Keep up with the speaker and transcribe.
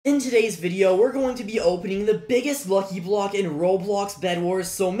In today's video, we're going to be opening the biggest lucky block in Roblox BedWars,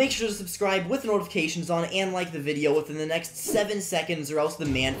 so make sure to subscribe with notifications on and like the video within the next 7 seconds or else the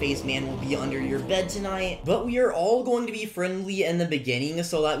man-faced man will be under your bed tonight. But we are all going to be friendly in the beginning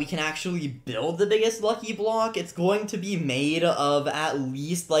so that we can actually build the biggest lucky block. It's going to be made of at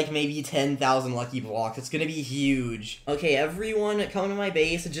least like maybe 10,000 lucky blocks. It's going to be huge. Okay, everyone come to my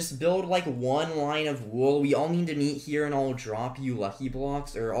base and just build like one line of wool. We all need to meet here and I'll drop you lucky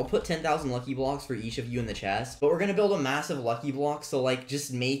blocks, or I'll put 10,000 lucky blocks for each of you in the chest. But we're gonna build a massive lucky block, so like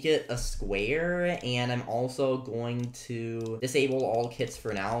just make it a square. And I'm also going to disable all kits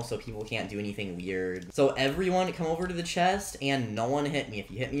for now so people can't do anything weird. So everyone come over to the chest and no one hit me.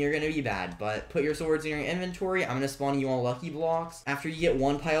 If you hit me, you're gonna be bad, but put your swords in your inventory. I'm gonna spawn you all lucky blocks. After you get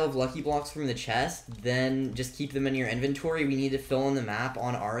one pile of lucky blocks from the chest, then just keep them in your inventory. We need to fill in the map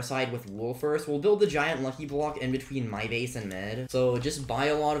on our side with wool first. We'll build the giant lucky block in between my base and mid. So just buy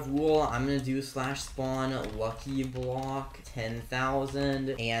a lot of wool. I'm gonna do /spawn lucky block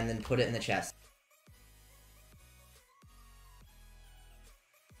 10,000 and then put it in the chest.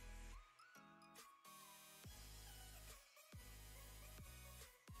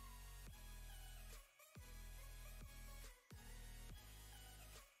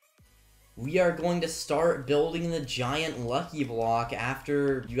 We are going to start building the giant lucky block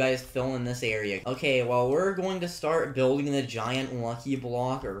after you guys fill in this area. Okay, well, we're going to start building the giant lucky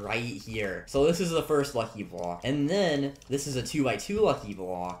block right here. So this is the first lucky block. And then this is a 2x2 lucky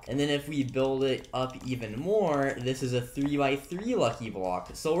block. And then if we build it up even more, this is a 3x3 lucky block.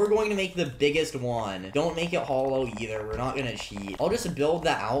 So we're going to make the biggest one. Don't make it hollow either. We're not going to cheat. I'll just build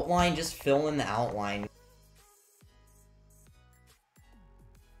the outline. Just fill in the outline.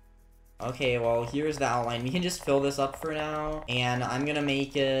 Okay, well, here's the outline. We can just fill this up for now, and I'm gonna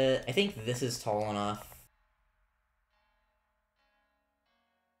make it... I think this is tall enough.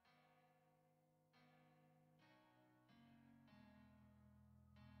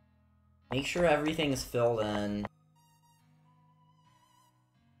 Make sure everything's filled in.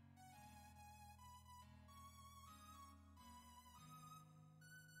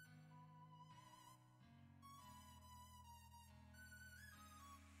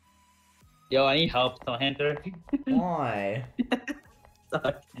 Yo, I need help, Telanthric. Why?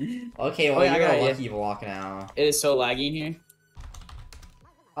 Okay, well, Oh, yeah, you're I got a you. lucky block now. It is so laggy in here.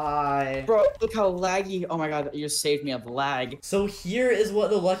 Hi. Bro, look how laggy. Oh my god, you just saved me of lag. So here is what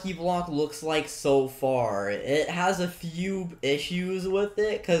the lucky block looks like so far. It has a few issues with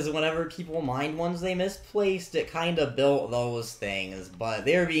it, because whenever people mined ones they misplaced, it kind of built those things, but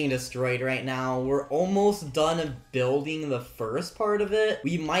they're being destroyed right now. We're almost done building the first part of it.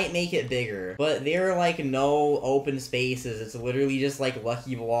 We might make it bigger, but there are like no open spaces. It's literally just like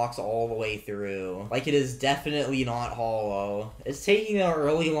lucky blocks all the way through. Like, it is definitely not hollow. It's taking a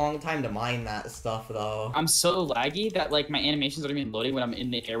really long time to mine that stuff though. I'm so laggy that like my animations aren't even loading when I'm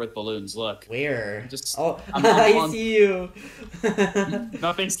in the air with balloons. Look. Where? Just Oh, I'm I see you.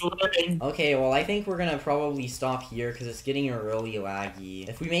 Nothing's loading. Okay, well, I think we're gonna probably stop here because it's getting really laggy.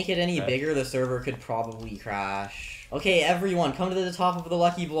 If we make it any bigger, the server could probably crash. Okay, everyone, come to the top of the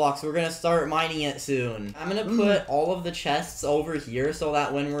lucky blocks. We're gonna start mining it soon. I'm gonna put all of the chests over here so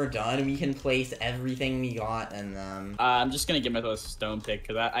that when we're done, we can place everything we got in them. I'm just gonna give myself a stone pick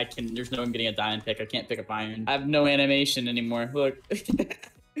because I can. There's no one getting a diamond pick. I can't pick up iron. I have no animation anymore. Look.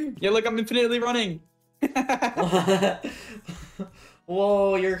 Yeah, look, I'm infinitely running.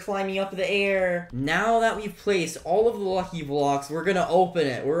 Whoa, you're climbing up the air. Now that we've placed all of the lucky blocks, we're gonna open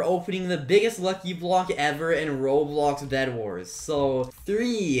it. We're opening the biggest lucky block ever in Roblox BedWars. So,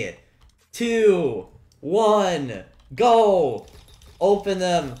 3, 2, 1, go! Open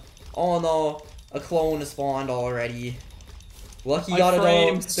them. Oh no, a clone spawned already. Lucky gotta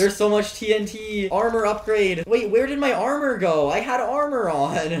go. There's so much TNT. Armor upgrade. Wait, where did my armor go? I had armor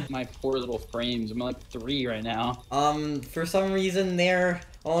on. My poor little frames. I'm like 3 right now. For some reason there.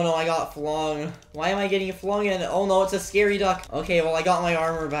 Oh no, I got flung. Why am I getting flung in? Oh no, it's a scary duck. Okay, well, I got my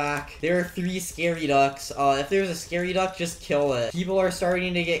armor back. There are 3 scary ducks. If there's a scary duck, just kill it. People are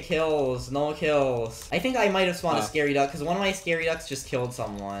starting to get kills. No kills. I think I might have spawned a scary duck because one of my scary ducks just killed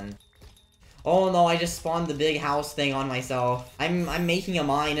someone. Oh no, I just spawned the big house thing on myself. I'm making a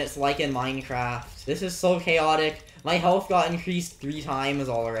mine. It's like in Minecraft. This is so chaotic. My health got increased 3 times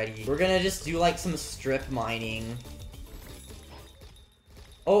already. We're gonna just do like some strip mining.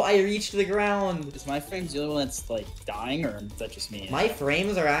 Oh, I reached the ground. Is my frames the only one that's like dying, or is that just me? My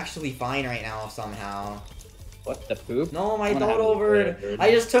frames are actually fine right now somehow. What the poop? No, my thought over.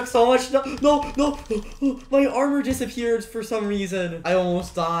 I just took so much. No. My armor disappeared for some reason. I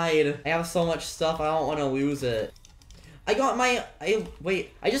almost died. I have so much stuff. I don't want to lose it. I got my...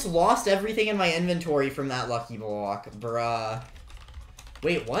 Wait, I just lost everything in my inventory from that lucky block. Bruh.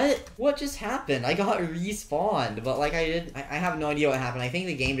 Wait, what? What just happened? I got respawned, but like I have no idea what happened. I think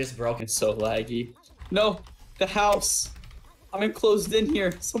the game just broke. It's so laggy. No, the house. I'm enclosed in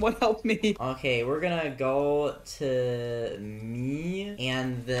here. Someone help me. Okay, we're gonna go to me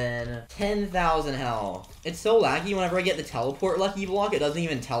and then 10,000 health. It's so laggy whenever I get the teleport lucky block, it doesn't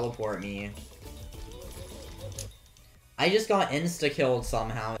even teleport me. I just got insta-killed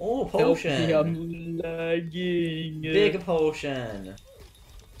somehow. Oh, potion. Help me, I'm lagging. Big potion.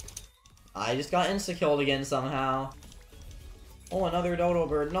 I just got insta-killed again somehow. Oh, another dodo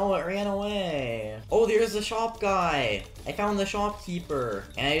bird. No, it ran away. Oh, there's the shop guy. I found the shopkeeper.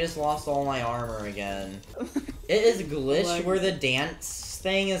 And I just lost all my armor again. It is glitched where the dance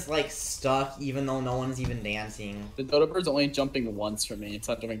thing is like stuck even though no one's even dancing. The dodo bird's only jumping once for me. It's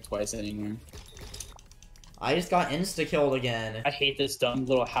not jumping twice anymore. I just got insta-killed again. I hate this dumb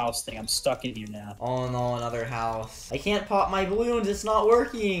little house thing. I'm stuck in here now. Oh no, another house. I can't pop my balloons. It's not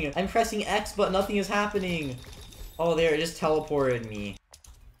working. I'm pressing X, but nothing is happening. Oh, there, it just teleported me.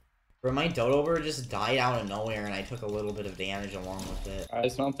 Bro, my dodo bird just died out of nowhere, and I took a little bit of damage along with it.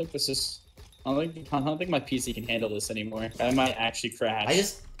 Guys, I don't think this is... I don't think my PC can handle this anymore. I might actually crash. I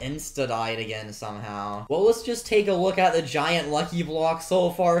just insta-died again somehow. Well, let's just take a look at the giant lucky block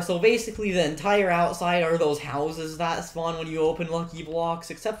so far. So basically the entire outside are those houses that spawn when you open lucky blocks,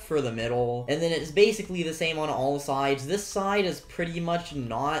 except for the middle. And then it's basically the same on all sides. This side is pretty much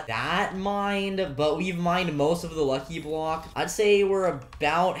not that mined, but we've mined most of the lucky block. I'd say we're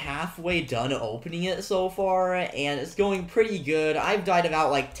about halfway done opening it so far, and it's going pretty good. I've died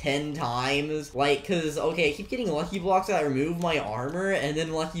about like 10 times. Like, cause, okay, I keep getting lucky blocks that remove my armor, and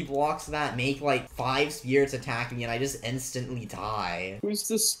then lucky blocks that make, like, 5 spirits attack me, and I just instantly die. Who's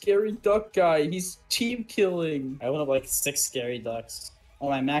the scary duck guy? He's team killing. I went up like 6 scary ducks. Oh,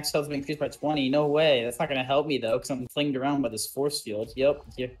 my max health has been increased by 20. No way. That's not gonna help me, though, because I'm flinged around by this force field. Yep,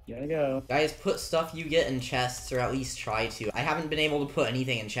 here I go. Guys, put stuff you get in chests, or at least try to. I haven't been able to put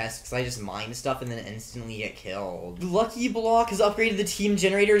anything in chests, because I just mine stuff and then instantly get killed. Lucky block has upgraded the team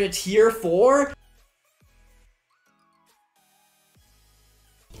generator to tier 4?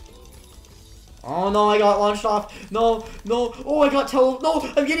 Oh no, I got launched off. No, no. Oh, I got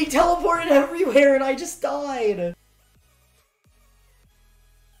no, I'm getting teleported everywhere and I just died.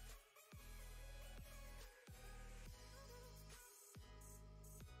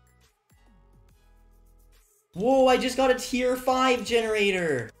 Whoa, I just got a tier 5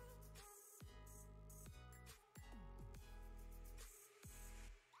 generator.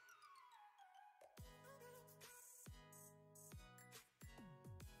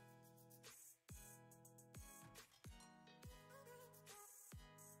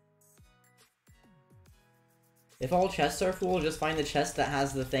 If all chests are full, just find the chest that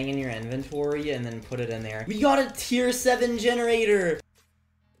has the thing in your inventory and then put it in there. We got a tier 7 generator!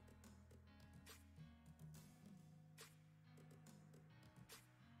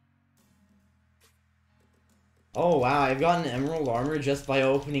 Oh wow, I've gotten emerald armor just by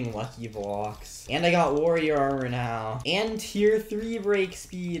opening lucky blocks. And I got warrior armor now. And tier 3 break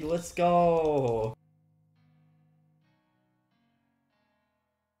speed, let's go!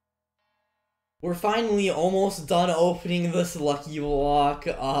 We're finally almost done opening this lucky block.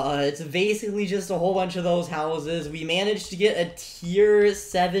 It's basically just a whole bunch of those houses. We managed to get a tier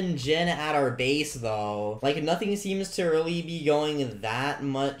 7 gen at our base though. Like nothing seems to really be going that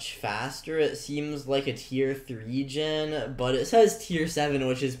much faster. It seems like a tier 3 gen, but it says tier 7,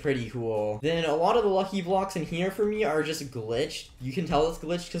 which is pretty cool. Then a lot of the lucky blocks in here for me are just glitched. You can tell it's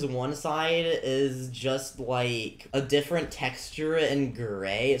glitched because one side is just like a different texture in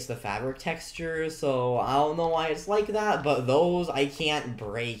gray. It's the fabric texture. So I don't know why it's like that, but those I can't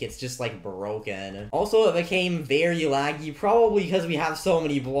break. It's just like broken. Also, it became very laggy, probably because we have so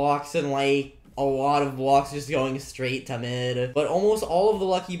many blocks and like a lot of blocks just going straight to mid. But almost all of the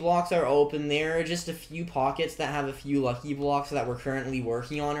lucky blocks are open. There are just a few pockets that have a few lucky blocks that we're currently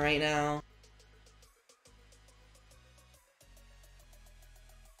working on right now.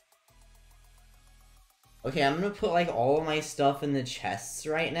 Okay, I'm gonna put like all of my stuff in the chests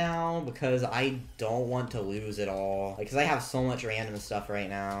right now because I don't want to lose it all. Like, cause I have so much random stuff right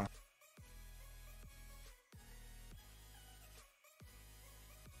now.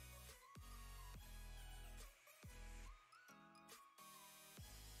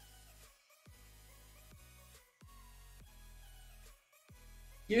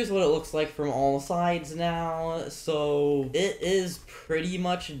 Here's what it looks like from all sides now. So it is pretty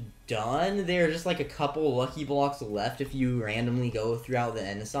much done. There are just like a couple lucky blocks left if you randomly go throughout the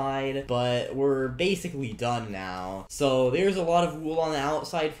inside, but we're basically done now. So there's a lot of wool on the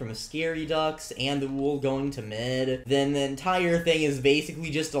outside from scary ducks and the wool going to mid. Then the entire thing is basically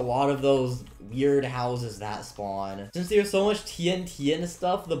just a lot of those weird houses that spawn. Since there's so much TNT and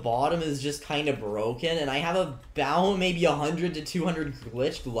stuff, the bottom is just kind of broken, and I have about maybe 100 to 200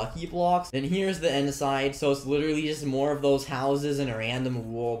 glitched lucky blocks. And here's the inside, so it's literally just more of those houses and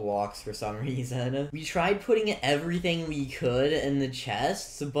random wool blocks for some reason. We tried putting everything we could in the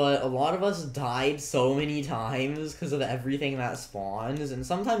chests, but a lot of us died so many times because of everything that spawns, and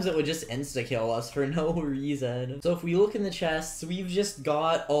sometimes it would just insta-kill us for no reason. So if we look in the chests, we've just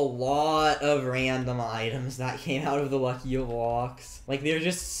got a lot of random items that came out of the lucky blocks. Like, there's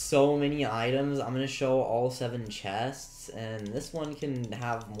just so many items. I'm gonna show all 7 chests, and this one can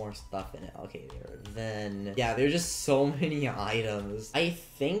have more stuff in it. Okay, there. Then, yeah, there's just so many items. I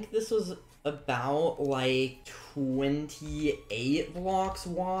think this was about, like, 28 blocks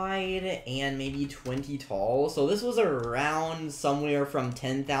wide and maybe 20 tall. So this was around somewhere from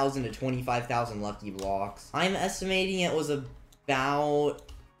 10,000 to 25,000 lucky blocks. I'm estimating it was about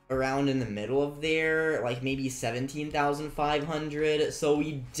around in the middle of there, like maybe 17,500, so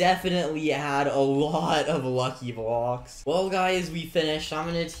we definitely had a lot of lucky blocks. Well guys, we finished. I'm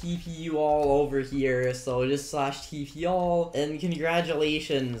gonna TP you all over here, so just /TP all, and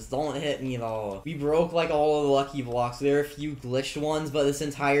congratulations. Don't hit me though. We broke like all of the lucky blocks. There are a few glitched ones, but this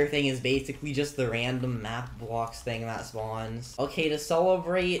entire thing is basically just the random map blocks thing that spawns. Okay, to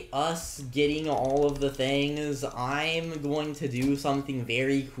celebrate us getting all of the things, I'm going to do something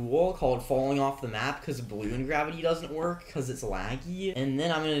very cool called falling off the map because balloon gravity doesn't work because it's laggy. And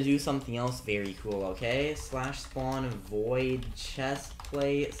then I'm gonna do something else very cool, okay? /spawn void chest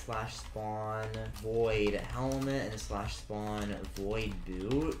plate /spawn void helmet and /spawn void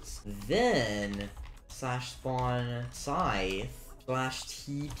boots. Then /spawn scythe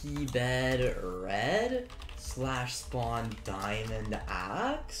 /TP bed red /spawn diamond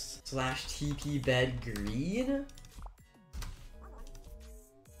axe /TP bed green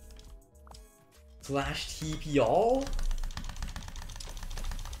 /TP all.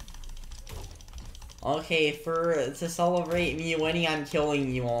 Okay, to celebrate me winning, I'm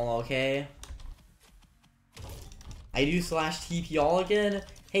killing you all, okay? I do /TP all again.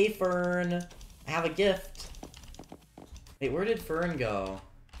 Hey Fern, I have a gift. Wait, where did Fern go?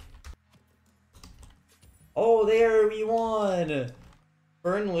 Oh, there, we won!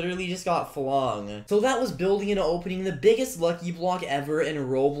 Fern literally just got flung. So that was building and opening the biggest lucky block ever in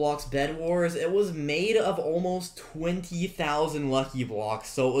Roblox BedWars. It was made of almost 20,000 lucky blocks,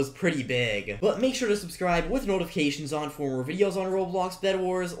 so it was pretty big. But make sure to subscribe with notifications on for more videos on Roblox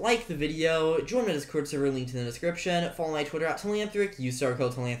BedWars. Like the video, join my Discord server linked in the description, follow my Twitter @Telanthric, use star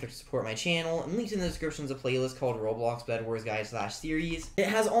code Telanthric to support my channel, and linked in the description is a playlist called Roblox BedWars Guide /series. It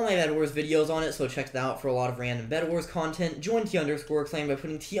has all my BedWars videos on it, so check that out for a lot of random BedWars content. Join T_, claim by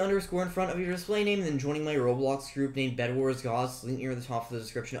putting T_ in front of your display name, and then joining my Roblox group named BedWars Group, link near the top of the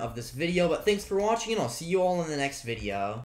description of this video. But thanks for watching, and I'll see you all in the next video.